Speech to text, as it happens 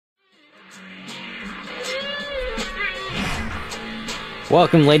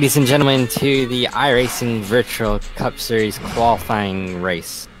Welcome, ladies and gentlemen, to the iRacing Virtual Cup Series qualifying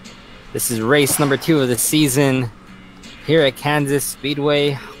race. This is race number 2 of the season here at Kansas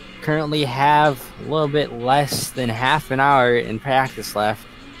Speedway. Currently have a little bit less than half an hour in practice left.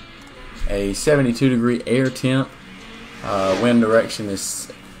 A 72-degree air temp. Wind direction is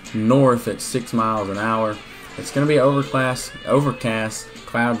north at 6 miles an hour. It's going to be overcast.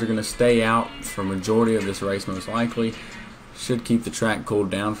 Clouds are going to stay out for majority of this race most likely. Should keep the track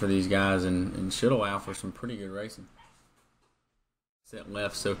cooled down for these guys and should allow for some pretty good racing. Set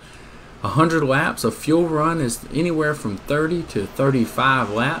left, so 100 laps. A fuel run is anywhere from 30 to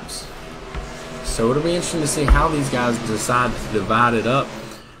 35 laps. So it'll be interesting to see how these guys decide to divide it up.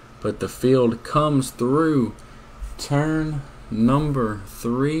 But the field comes through turn number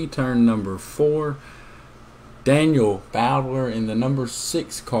 3, turn number 4. Daniel Bowdler in the number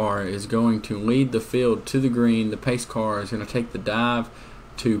 6 car is going to lead the field to the green. The pace car is going to take the dive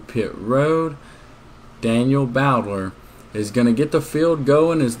to pit road. Daniel Bowdler is going to get the field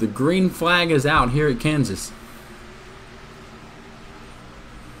going as the green flag is out here at Kansas.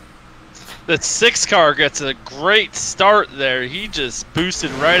 The 6 car gets a great start there. He just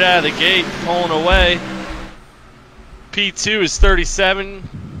boosted right out of the gate, pulling away. P2 is 37.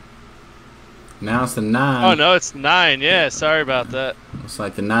 Now it's the 9. Oh, no, it's 9. Yeah, sorry about that. Looks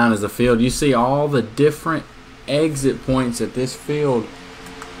like the 9 is the field. You see all the different exit points that this field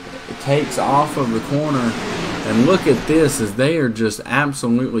takes off of the corner. And look at this as they are just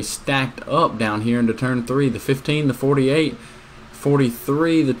absolutely stacked up down here into turn 3. The 15, the 48,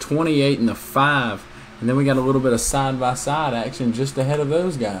 43, the 28, and the 5. And then we got a little bit of side-by-side action just ahead of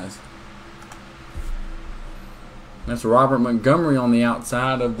those guys. That's Robert Montgomery on the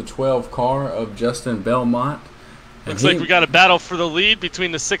outside of the 12 car of Justin Belmont. Looks like we got a battle for the lead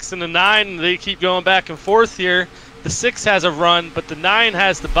between the 6 and the 9. They keep going back and forth here. The 6 has a run, but the 9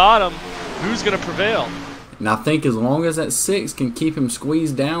 has the bottom. Who's going to prevail? And I think as long as that 6 can keep him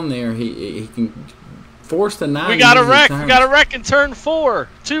squeezed down there, he can force the 9. We got a wreck. We got a wreck in turn 4.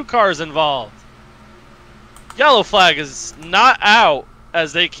 2 cars involved. Yellow flag is not out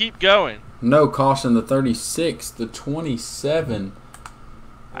as they keep going. No caution, the 36, the 27.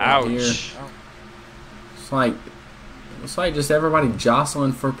 Ouch. Here. It's like just everybody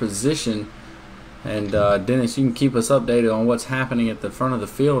jostling for position. And Dennis, you can keep us updated on what's happening at the front of the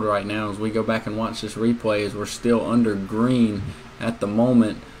field right now as we go back and watch this replay as we're still under green at the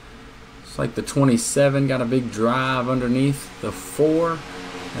moment. It's like the 27 got a big drive underneath the 4.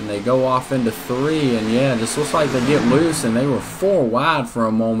 And they go off into 3, and yeah, it just looks like they get loose, and they were 4 wide for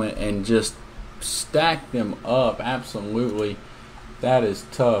a moment and just stacked them up. Absolutely. That is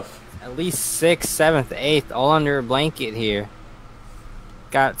tough. At least 6th, 7th, 8th, all under a blanket here.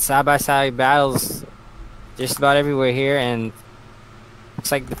 Got side-by-side battles just about everywhere here, and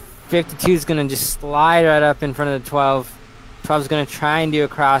looks like the 52 is going to just slide right up in front of the 12. 12 is going to try and do a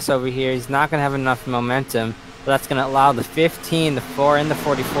crossover here. He's not going to have enough momentum. But that's going to allow the 15, the 4, and the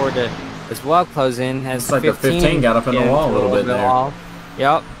 44 to as well close in. As it's like the 15 got up in the wall a little bit there.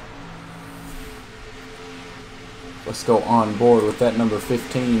 Yep. Let's go on board with that number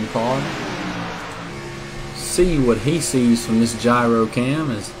 15 car. See what he sees from this gyro cam.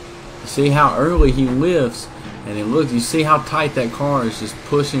 Is see how early he lifts, and it looks. You see how tight that car is just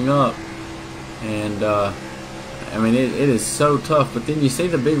pushing up, and I mean it is so tough. But then you see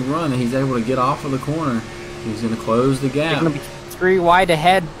the big run that he's able to get off of the corner. He's going to close the gap. They're going to be 3 wide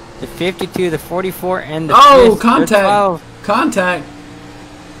ahead. The 52, the 44, and the contact! Contact!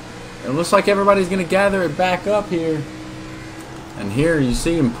 It looks like everybody's going to gather it back up here. And here you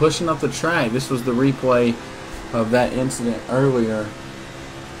see him pushing up the track. This was the replay of that incident earlier.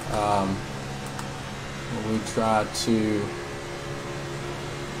 We tried to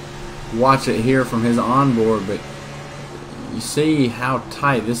watch it here from his onboard, but you see how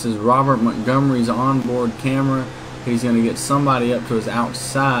tight. This is Robert Montgomery's onboard camera. He's going to get somebody up to his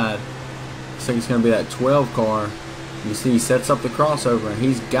outside. Looks like it's going to be that 12 car. You see he sets up the crossover, and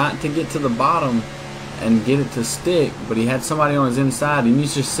he's got to get to the bottom and get it to stick, but he had somebody on his inside, and you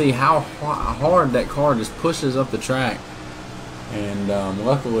just see how hard that car just pushes up the track. And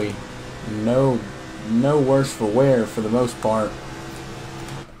luckily, no worse for wear for the most part.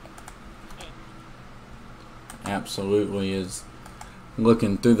 Absolutely is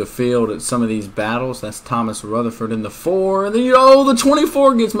looking through the field at some of these battles. That's Thomas Rutherford in the 4, and then the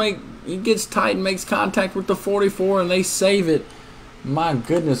 24 gets tight and makes contact with the 44, and they save it. My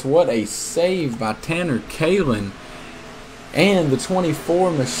goodness, what a save by Tanner Kalin. And the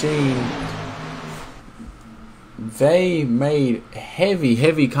 24 machine, they made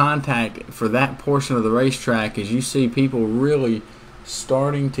heavy contact for that portion of the racetrack, as you see people really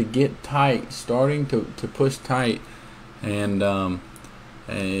starting to get tight, starting to push tight, and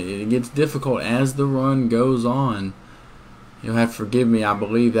it gets difficult as the run goes on. You'll have to forgive me, I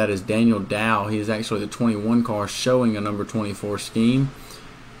believe that is Daniel Dow. He is actually the 21 car showing a number 24 scheme.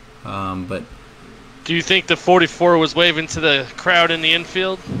 But do you think the 44 was waving to the crowd in the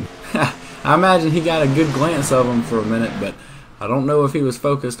infield? I imagine he got a good glance of him for a minute, but I don't know if he was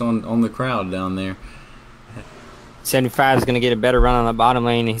focused on the crowd down there. 75 is going to get a better run on the bottom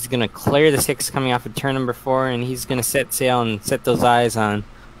lane. He's going to clear the 6 coming off of turn number 4, and he's going to set sail and set those eyes on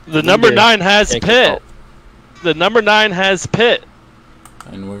the number 9 has pit. The number 9 has pit.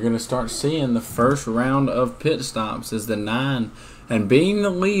 And we're going to start seeing the first round of pit stops as the 9, and being the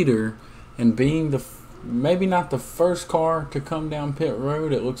leader and being the maybe not the first car to come down pit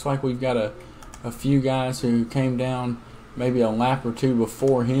road. It looks like we've got a few guys who came down maybe a lap or two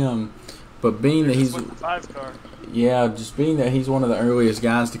before him, but being that he's with the 5 car. Yeah, just being that he's one of the earliest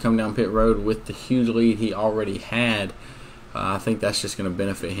guys to come down pit road with the huge lead he already had, I think that's just going to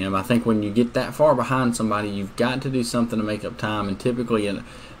benefit him. I think when you get that far behind somebody, you've got to do something to make up time, and typically a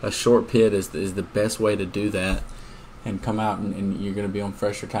short pit is the best way to do that and come out and you're going to be on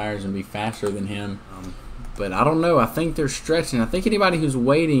fresher tires and be faster than him. But I don't know. I think they're stretching. I think anybody who's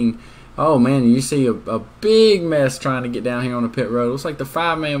waiting, oh man, you see a big mess trying to get down here on the pit road. Looks like the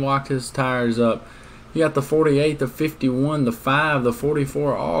 5-man blocked his tires up. You got the 48, the 51, the 5, the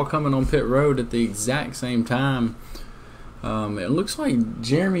 44 all coming on pit road at the exact same time. It looks like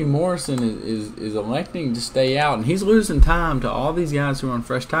Jeremy Morrison is electing to stay out, and he's losing time to all these guys who are on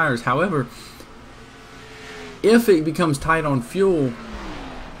fresh tires. However, if it becomes tight on fuel,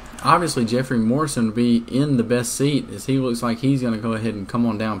 obviously Jeffrey Morrison will be in the best seat, as he looks like he's going to go ahead and come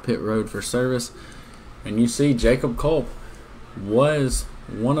on down pit road for service. And you see Jacob Culp was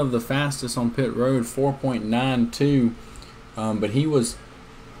one of the fastest on pit road, 4.92, but he was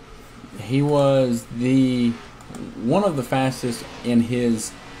the one of the fastest in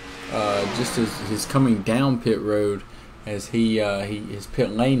his just as his coming down pit road, as his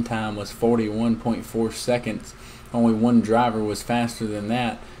pit lane time was 41.4 seconds. Only one driver was faster than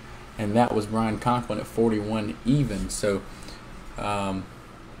that, and that was Brian Conklin at 41 even. So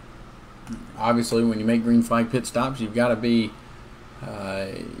obviously when you make green flag pit stops, you've got to be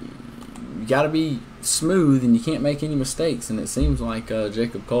smooth, and you can't make any mistakes, and it seems like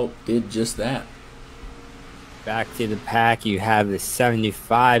Jacob Culp did just that. Back to the pack, you have the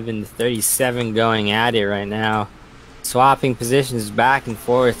 75 and the 37 going at it right now. Swapping positions back and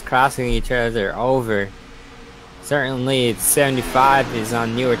forth, crossing each other over. Certainly, 75 is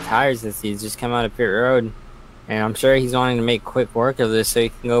on newer tires as he's just come out of pit road. And I'm sure he's wanting to make quick work of this so he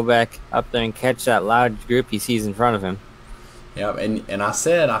can go back up there and catch that loud group he sees in front of him. Yeah, and I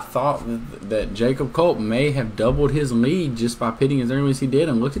said I thought that Jacob Culp may have doubled his lead just by pitting as early as he did.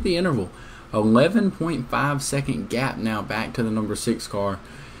 And look at the interval. 11.5 second gap now back to the number 6 car.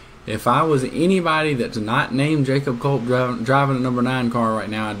 If I was anybody that's not named Jacob Culp driving a number 9 car right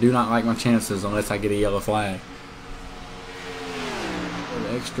now, I do not like my chances unless I get a yellow flag.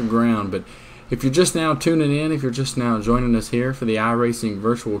 Extra ground. But if you're just now tuning in, if you're just now joining us here for the iRacing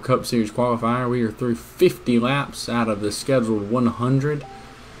Virtual Cup Series Qualifier, we are through 50 laps out of the scheduled 100.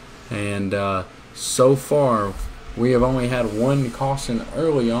 And so far, we have only had one caution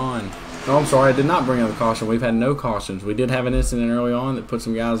early on. Oh, I'm sorry, I did not bring up a caution. We've had no cautions. We did have an incident early on that put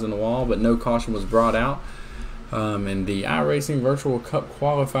some guys in the wall, but no caution was brought out. And the iRacing Virtual Cup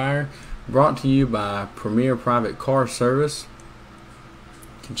Qualifier brought to you by Premier Private Car Service.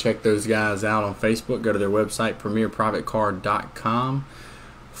 You can check those guys out on Facebook. Go to their website, premierprivatecar.com,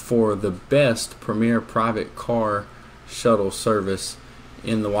 for the best Premier Private Car shuttle service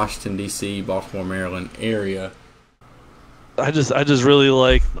in the Washington, D.C., Baltimore, Maryland area. I just really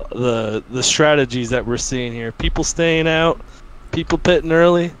like the strategies that we're seeing here. People staying out, people pitting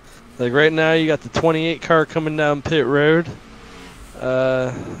early. Like right now, you got the 28 car coming down pit road,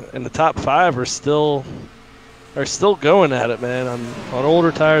 and the top 5 are still going at it, man. On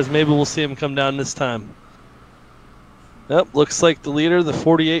older tires, maybe we'll see them come down this time. Yep, looks like the leader, the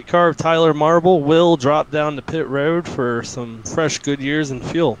 48 car of Tyler Marble, will drop down to pit road for some fresh Goodyears and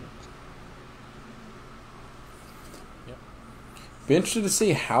fuel. Be interested to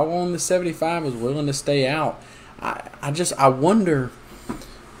see how long the 75 is willing to stay out. I wonder,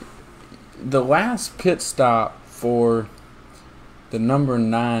 the last pit stop for the number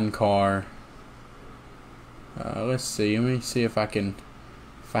 9 car. Let's see. Let me see if I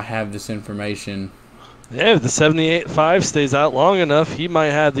have this information. Yeah, if the 78.5 stays out long enough, he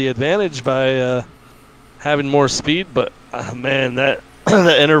might have the advantage by having more speed. But man, that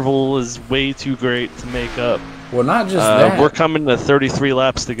the interval is way too great to make up. Well, not just that. We're coming to 33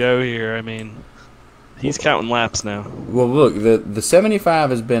 laps to go here. I mean, he's counting laps now. Well, look, the 75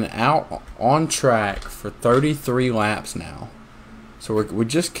 has been out on track for 33 laps now. So we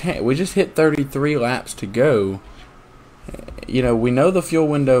just hit 33 laps to go. You know, we know the fuel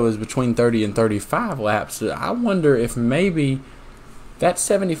window is between 30 and 35 laps. I wonder if maybe that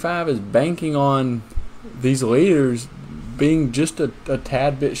 75 is banking on these leaders being just a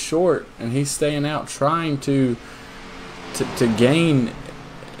tad bit short, and he's staying out trying to gain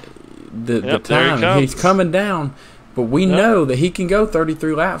the time. He's coming down, but we know that he can go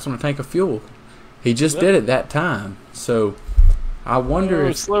 33 laps on a tank of fuel. He just did it that time. So I wonder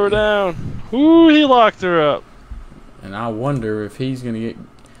if slow her down. Ooh, he locked her up. And I wonder if he's going to get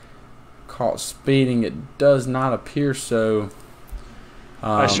caught speeding. It does not appear so.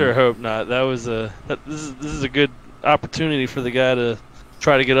 I sure hope not. This is a good opportunity for the guy to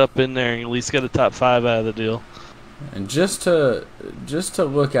try to get up in there and at least get a top 5 out of the deal. And just to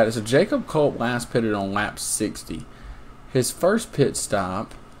look at it, so Jacob Culp last pitted on lap 60. His first pit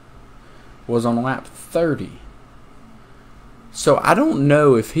stop was on lap 30. So I don't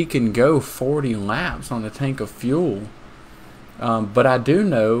know if he can go 40 laps on a tank of fuel. But I do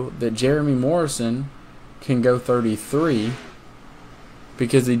know that Jeremy Morrison can go 33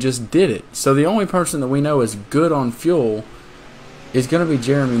 because he just did it. So the only person that we know is good on fuel is going to be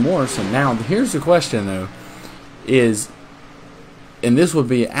Jeremy Morrison. Now, here's the question, though, and this would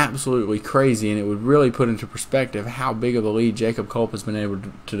be absolutely crazy, and it would really put into perspective how big of a lead Jacob Culp has been able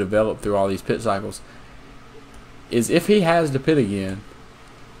to develop through all these pit cycles, is if he has to pit again,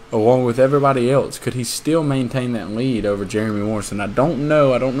 along with everybody else, could he still maintain that lead over Jeremy Morrison? I don't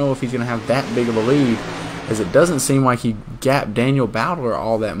know. I don't know if he's going to have that big of a lead, as it doesn't seem like he gapped Daniel Bowdler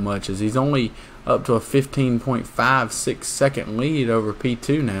all that much, as he's only up to a 15.56 second lead over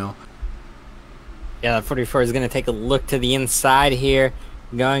P2 now. Yeah, that 44 is going to take a look to the inside here,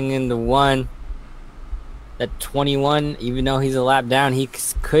 going into 1. That 21, even though he's a lap down, he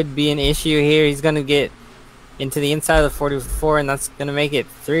could be an issue here. He's going to get into the inside of the 44, and that's going to make it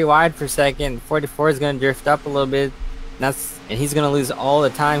 3 wide per second. 44 is going to drift up a little bit, and he's going to lose all the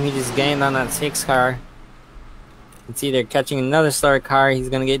time he just gained on that 6 car. You can see they're catching another slower car. He's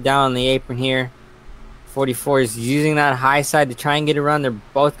going to get down on the apron here. 44 is using that high side to try and get a run. They're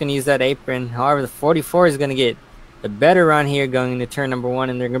both going to use that apron. However, the 44 is going to get the better run here going into turn number 1,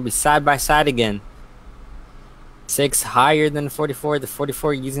 and they're going to be side by side again. 6 higher than the 44. The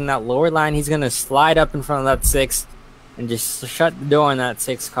 44 using that lower line. He's going to slide up in front of that 6 and just shut the door on that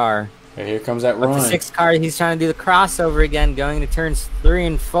 6 car. And here comes that run. run. The 6 car, he's trying to do the crossover again, going to turns 3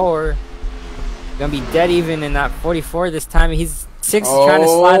 and 4. Going to be dead even in that 44 this time. He's 6 is trying to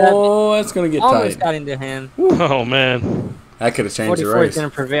slide up. Oh, that's going to get almost tight. Got into him. Oh, man. That could have changed the 44 race. is going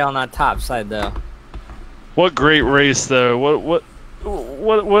to prevail on that top side, though. What great race, though. What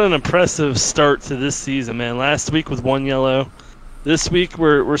an impressive start to this season, man. Last week with 1 yellow. This week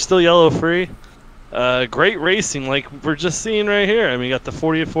we're still yellow free. Great racing, like we're just seeing right here. I mean, you got the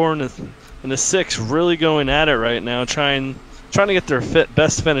 44 and the 6 really going at it right now, trying to get their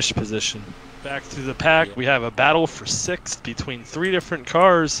best finish position. Back through the pack, we have a battle for 6th between 3 different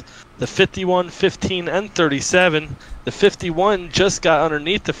cars. The 51, 15, and 37. The 51 just got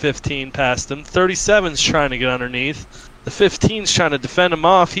underneath the 15 past him. 37's trying to get underneath. The 15's trying to defend him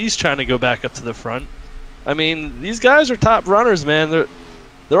off. He's trying to go back up to the front. I mean, these guys are top runners, man.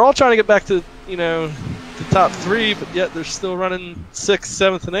 They're all trying to get back to, the top 3, but yet they're still running 6th,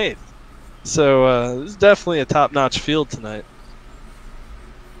 7th, and 8th. So this is definitely a top-notch field tonight.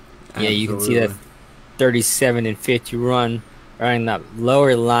 Yeah, you can see that 37 and 50 running that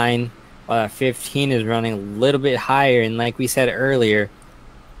lower line, while that 15 is running a little bit higher. And like we said earlier,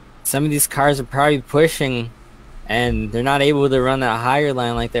 some of these cars are probably pushing, and they're not able to run that higher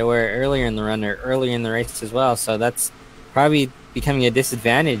line like they were earlier in the run or earlier in the race as well. So that's probably becoming a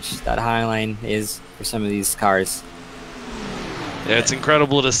disadvantage, that high line is for some of these cars. Yeah, it's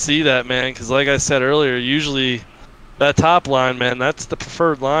incredible to see that, man, because like I said earlier, usually that top line, man, that's the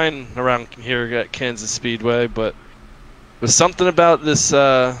preferred line around here at Kansas Speedway. But there's something about this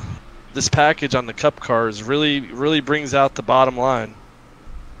this package on the Cup cars really brings out the bottom line.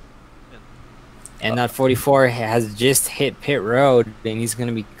 And that 44 has just hit pit road, and he's going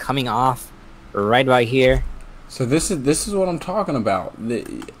to be coming off right about here. So this is what I'm talking about.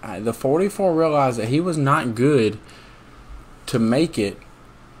 The 44 realized that he was not good to make it,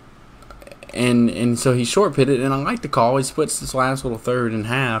 and so he short pitted. And I like the call. He splits this last little third in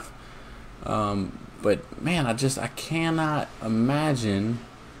half. But man, I cannot imagine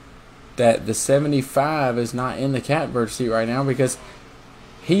that the 75 is not in the catbird seat right now, because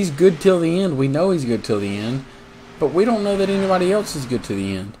he's good till the end. We know he's good till the end. but we don't know that anybody else is good to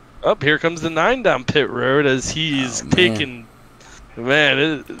the end. Up here comes the 9 down pit road as he's taking.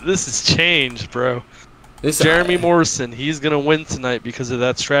 Man, this has changed, bro. Jeremy Morrison, he's gonna win tonight because of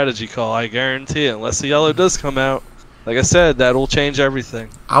that strategy call. I guarantee it. Unless the yellow does come out, like I said, that'll change everything.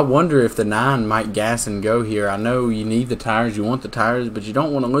 I wonder if the 9 might gas and go here. I know you need the tires, you want the tires, but you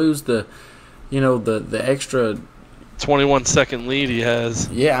don't want to lose the, the extra 21-second lead he has.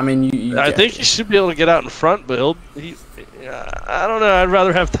 Yeah, I mean, I think he should be able to get out in front, but I don't know. I'd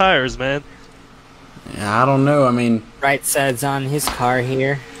rather have tires, man. I don't know. I mean, right side's on his car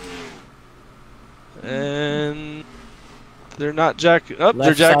here, and they're not jacking up.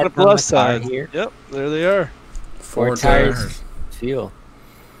 They're jacking up the left side here. Yep, there they are. 4 tires. Fuel.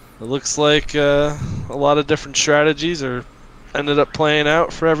 It looks like a lot of different strategies ended up playing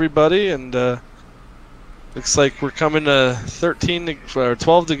out for everybody, and looks like we're coming to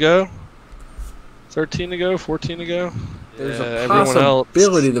 12 to go. 13 to go, 14 to go. There's a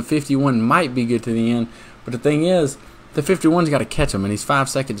possibility the 51 might be good to the end, but the thing is, the 51's got to catch him, and he's 5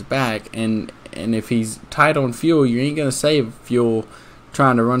 seconds back, and if he's tight on fuel, you ain't gonna save fuel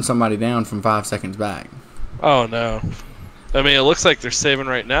trying to run somebody down from 5 seconds back. Oh no. I mean, it looks like they're saving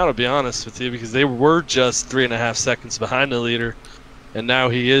right now, to be honest with you, because they were just 3.5 seconds behind the leader, and now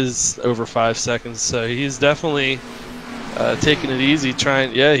he is over 5 seconds. So he's definitely taking it easy.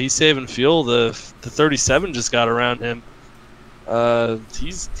 He's saving fuel. The 37 just got around him.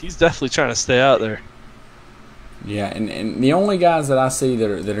 He's definitely trying to stay out there. Yeah, and the only guys that I see that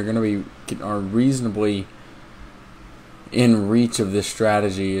are going to are reasonably in reach of this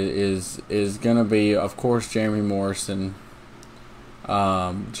strategy is going to be, of course, Jeremy Morrison.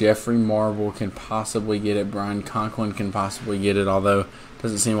 Jeffrey Marble can possibly get it. Brian Conklin can possibly get it, although it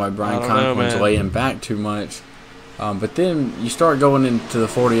doesn't seem like Brian Conklin's laying back too much. But then you start going into the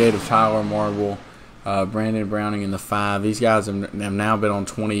 48 of Tyler Marble, Brandon Browning in the 5. These guys have now been on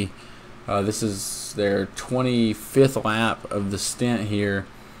 20. This is their 25th lap of the stint here.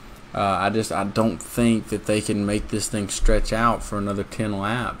 I don't think that they can make this thing stretch out for another 10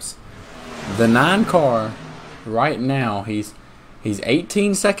 laps. The 9 car right now, he's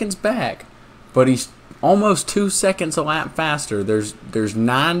 18 seconds back, but he's almost 2 seconds a lap faster. There's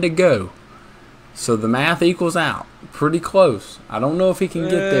 9 to go, so the math equals out pretty close. I don't know if he can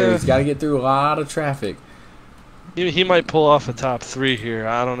get there. He's got to get through a lot of traffic. He might pull off a top 3 here.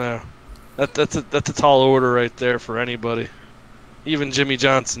 I don't know. That's a tall order right there for anybody. Even Jimmy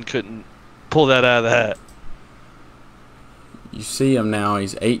Johnson couldn't pull that out of the hat. You see him now.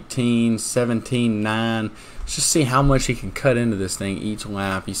 He's 18, 17, 9. Let's just see how much he can cut into this thing each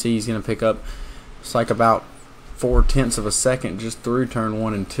lap. You see he's going to pick up, it's like about 0.4 of a second just through turn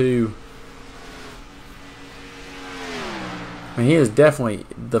 1 and 2. I mean, he is definitely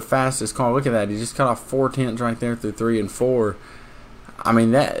the fastest car. Look at that. He just cut off 0.4 right there through 3 and 4. I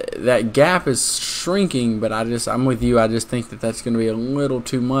mean, that gap is shrinking, but I'm with you. I just think that's going to be a little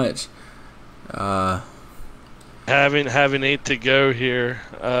too much. Having 8 to go here,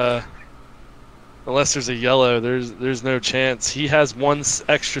 unless there's a yellow, there's no chance. He has 1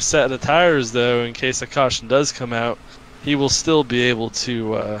 extra set of tires, though, in case a caution does come out. He will still be able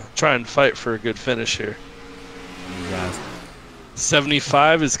to try and fight for a good finish here.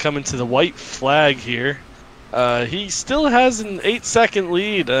 75 is coming to the white flag here. He still has an 8-second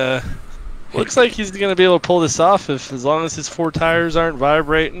lead. Looks like he's going to be able to pull this off as long as his 4 tires aren't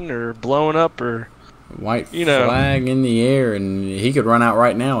vibrating or blowing up or white flag in the air, and he could run out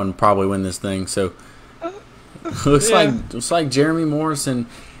right now and probably win this thing. So looks like Jeremy Morrison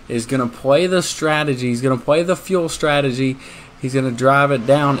is going to play the strategy. He's going to play the fuel strategy. He's going to drive it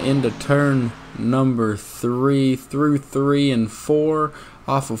down into turn number 3 through 3 and 4.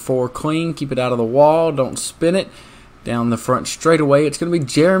 Off of 4 clean, keep it out of the wall, don't spin it. Down the front straightaway, it's going to be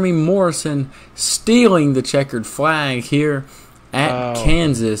Jeremy Morrison stealing the checkered flag here at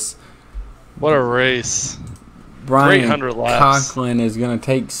Kansas. What a race. Brian Conklin is going to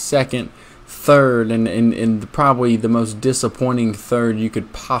take second, third, and probably the most disappointing third you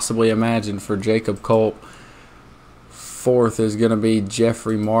could possibly imagine for Jacob Culp. Fourth is going to be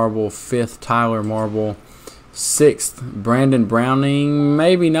Jeffrey Marble. Fifth, Tyler Marble. 6th, Brandon Browning.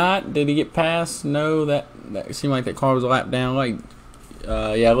 Maybe not. Did he get past? No, that seemed like that car was a lap down.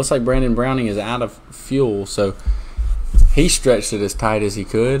 It looks like Brandon Browning is out of fuel, so he stretched it as tight as he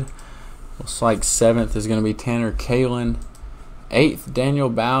could. Looks like 7th is going to be Tanner Kalin. 8th, Daniel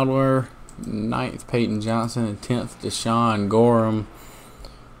Bowdler. 9th, Peyton Johnson. And 10th, Deshaun Gorham.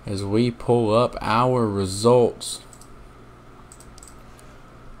 As we pull up our results.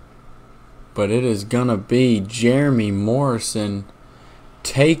 But it is going to be Jeremy Morrison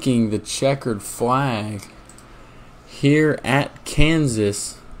taking the checkered flag here at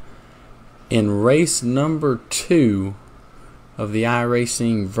Kansas in race number 2 of the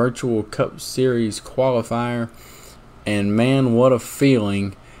iRacing Virtual Cup Series qualifier. And man, what a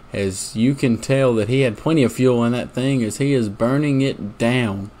feeling, as you can tell that he had plenty of fuel in that thing as he is burning it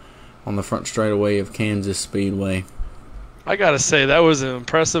down on the front straightaway of Kansas Speedway. I gotta say, that was an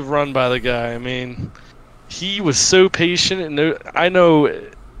impressive run by the guy. I mean, he was so patient. And I know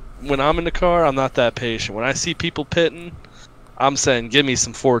when I'm in the car, I'm not that patient. When I see people pitting, I'm saying, give me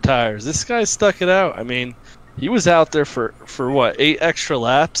some 4 tires. This guy stuck it out. I mean, he was out there for what, 8 extra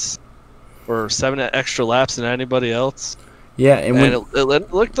laps? Or 7 extra laps than anybody else. Yeah, and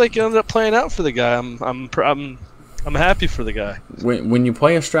it looked like it ended up playing out for the guy. I'm happy for the guy. When you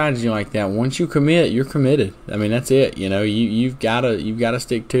play a strategy like that, once you commit, you're committed. I mean, that's it. You know, you've got to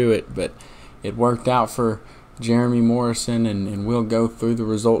stick to it. But it worked out for Jeremy Morrison, and we'll go through the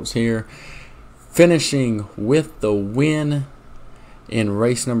results here. Finishing with the win in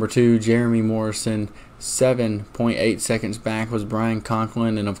race number 2, Jeremy Morrison. 7.8 seconds back was Brian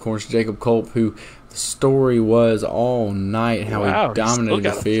Conklin, and of course Jacob Culp, who the story was all night how he dominated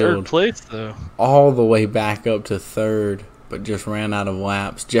the field. Third place, though. All the way back up to 3rd, but just ran out of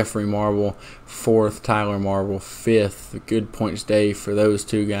laps. Jeffrey Marble 4th, Tyler Marble 5th. A good points day for those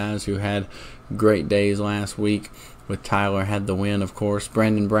 2 guys who had great days last week. With Tyler had the win, of course.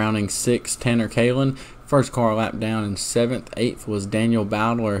 Brandon Browning 6th, Tanner Kalin first car lap down in 7th. 8th was Daniel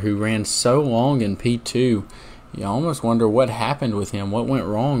Bowdler, who ran so long in P2. You almost wonder what happened with him, what went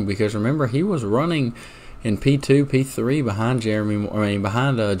wrong, because remember, he was running in P2, P3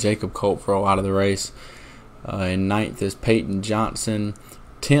 behind Jacob Culp for a lot of the race. In 9th is Peyton Johnson.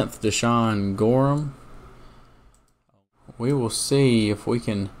 10th, Deshaun Gorham. We will see if we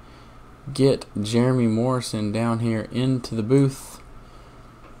can get Jeremy Morrison down here into the booth.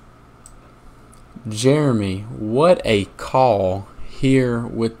 Jeremy, what a call here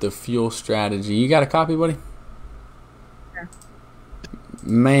with the fuel strategy. You got a copy, buddy? Yeah.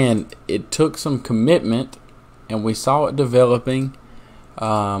 Man, it took some commitment, and we saw it developing,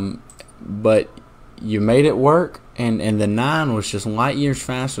 but you made it work, and the 9 was just light years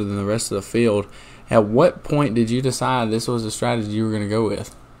faster than the rest of the field. At what point did you decide this was the strategy you were going to go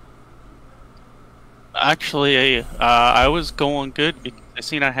with? Actually, I was going good because I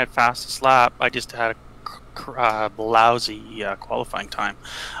seen I had fastest lap. I just had a lousy qualifying time.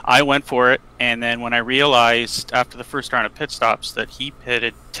 I went for it, and then when I realized after the first round of pit stops that he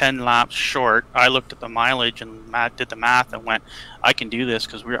pitted 10 laps short, I looked at the mileage and did the math and went, I can do this,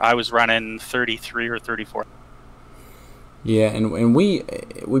 because I was running 33 or 34. Yeah, and we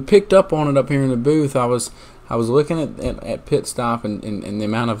picked up on it up here in the booth. I was looking at pit stop and the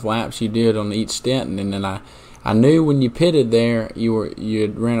amount of laps you did on each stint, and then I knew when you pitted there you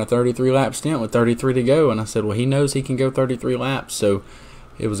had ran a 33 lap stint with 33 to go, and I said, well, he knows he can go 33 laps, so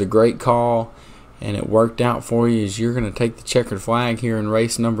it was a great call, and it worked out for you as you're going to take the checkered flag here in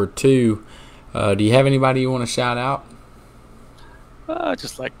race number 2. Do you have anybody you want to shout out? I'd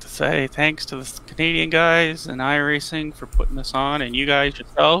just like to say thanks to the Canadian guys and iRacing for putting this on, and you guys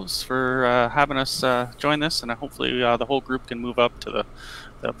yourselves for having us join this, and hopefully the whole group can move up to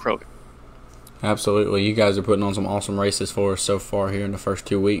the pro. Absolutely. You guys are putting on some awesome races for us so far here in the first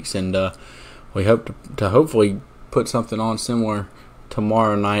 2 weeks, and we hope to hopefully put something on similar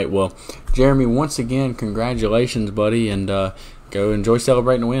tomorrow night. Well, Jeremy, once again, congratulations, buddy, and go enjoy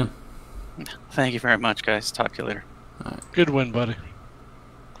celebrating the win. Thank you very much, guys. Talk to you later. All right. Good win, buddy.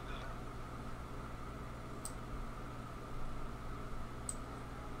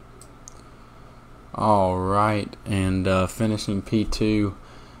 All right, and finishing P2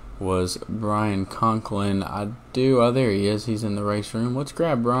 was Brian Conklin. There he is. He's in the race room. Let's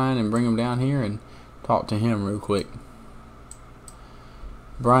grab Brian and bring him down here and talk to him real quick.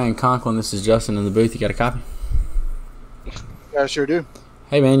 Brian Conklin, this is Justin in the booth. You got a copy? Yeah, I sure do.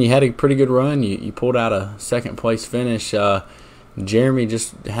 Hey, man, you had a pretty good run. You pulled out a second-place finish. Jeremy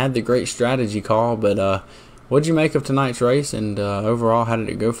just had the great strategy call, but what did you make of tonight's race, and overall, how did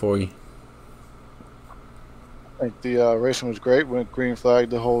it go for you? I think the racing was great. Went green flag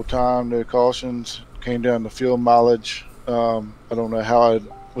the whole time. No cautions. Came down to fuel mileage. I don't know how I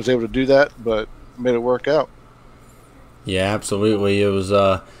was able to do that, but made it work out. Yeah, absolutely. It was,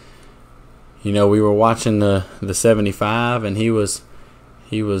 we were watching the 75, and he was.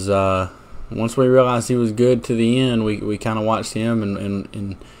 Once we realized he was good to the end, we kind of watched him,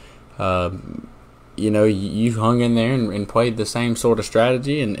 and you hung in there and played the same sort of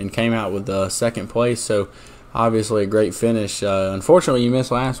strategy and came out with second place. So obviously a great finish. Unfortunately, you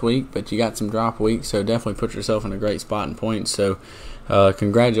missed last week, but you got some drop weeks, so definitely put yourself in a great spot in points. So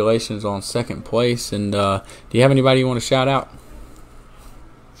congratulations on second place. And do you have anybody you want to shout out?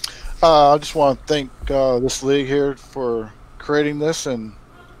 I just want to thank this league here for creating this and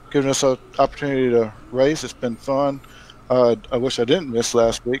giving us an opportunity to race. It's been fun. I wish I didn't miss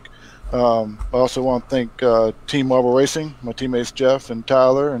last week. I also want to thank Team Marble Racing, my teammates Jeff and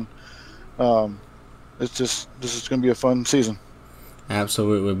Tyler, and this is going to be a fun season.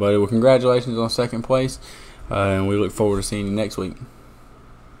 Absolutely, buddy. Well, congratulations on second place, and we look forward to seeing you next week.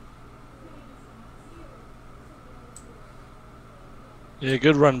 Yeah,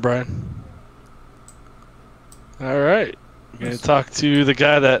 good run, Brian. All right. I'm going to talk to the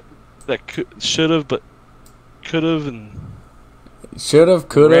guy that should have, but could have, and should have,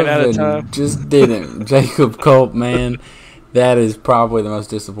 could ran have, out of and time. just didn't. Jacob Culp, man, that is probably the most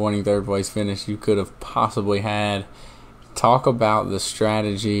disappointing third place finish you could have possibly had. Talk about the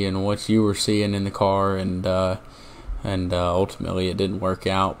strategy and what you were seeing in the car, and ultimately it didn't work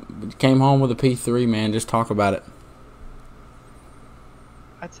out. But you came home with a P3, man. Just talk about it.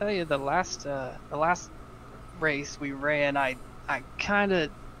 I tell you, the last race we ran, I kind of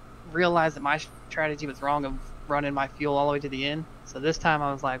realized that my strategy was wrong of running my fuel all the way to the end. So this time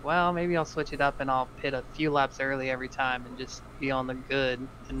I was like, well, maybe I'll switch it up and I'll pit a few laps early every time and just be on the good.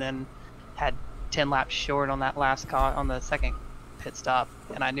 And then had 10 laps short on that on the second pit stop,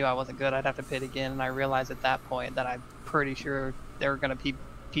 and I knew I wasn't good. I'd have to pit again, and I realized at that point that I'm pretty sure there were going to be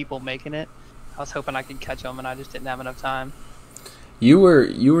people making it. I was hoping I could catch them, and I just didn't have enough time. You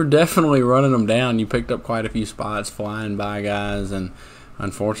were definitely running them down. You picked up quite a few spots, flying by guys, and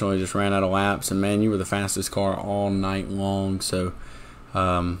unfortunately just ran out of laps. And man, you were the fastest car all night long. So,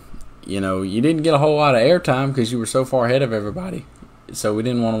 you didn't get a whole lot of airtime because you were so far ahead of everybody. So we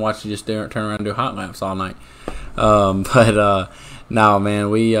didn't want to watch you just turn around and do hot laps all night. No, man,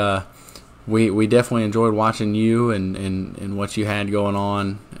 we definitely enjoyed watching you and what you had going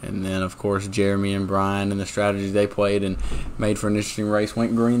on. And then, of course, Jeremy and Brian and the strategies they played and made for an interesting race.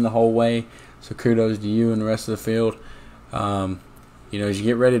 Went green the whole way. So kudos to you and the rest of the field. As you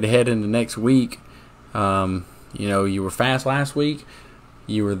get ready to head into next week, you were fast last week.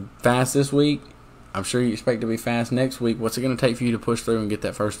 You were fast this week. I'm sure you expect to be fast next week. What's it going to take for you to push through and get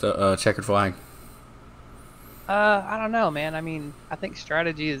that first checkered flag? I don't know, man. I mean, I think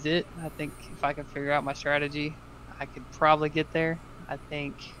strategy is it. I think if I can figure out my strategy, I could probably get there. I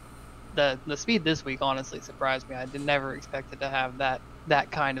think the speed this week honestly surprised me. I never expected to have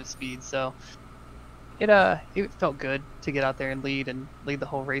that kind of speed. So it felt good to get out there and lead the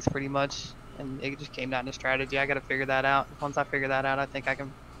whole race pretty much. And it just came down to strategy. I got to figure that out. Once I figure that out, I think I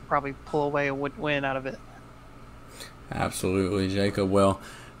can probably pull away a win out of it. Absolutely, Jacob. Well,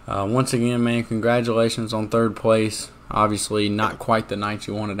 once again, man, congratulations on third place. Obviously, not quite the night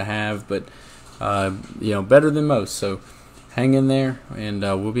you wanted to have, but better than most. So, hang in there, and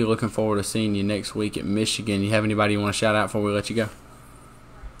we'll be looking forward to seeing you next week at Michigan. You have anybody you want to shout out before we let you go?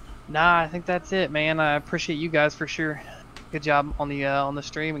 Nah, I think that's it, man. I appreciate you guys for sure. Good job on the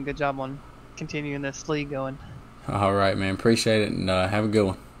stream, and good job on continuing this league going. All right, man. Appreciate it, and have a good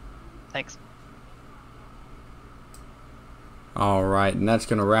one. Thanks. All right, and that's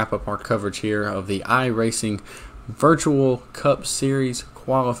going to wrap up our coverage here of the iRacing Virtual Cup Series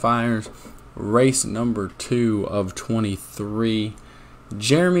qualifiers, race number 2 of 23.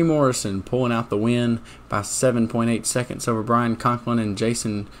 Jeremy Morrison pulling out the win by 7.8 seconds over Brian Conklin and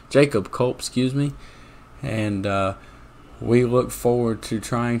Jacob Culp, And we look forward to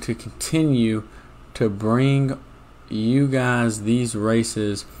trying to continue to bring you guys these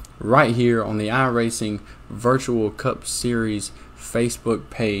races right here on the iRacing Virtual Cup Series Facebook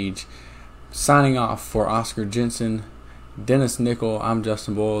page. Signing off for Oscar Jensen, Dennis Nickel, I'm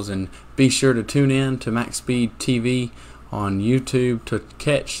Justin Boyles, and be sure to tune in to Max Speed TV on YouTube to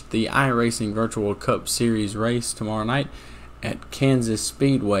catch the iRacing Virtual Cup Series race tomorrow night at Kansas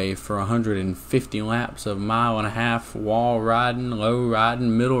Speedway for 150 laps of 1.5 miles wall riding, low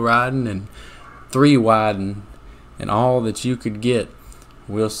riding, middle riding, and 3 widing, and all that you could get.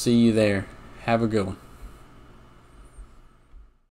 We'll see you there. Have a good one.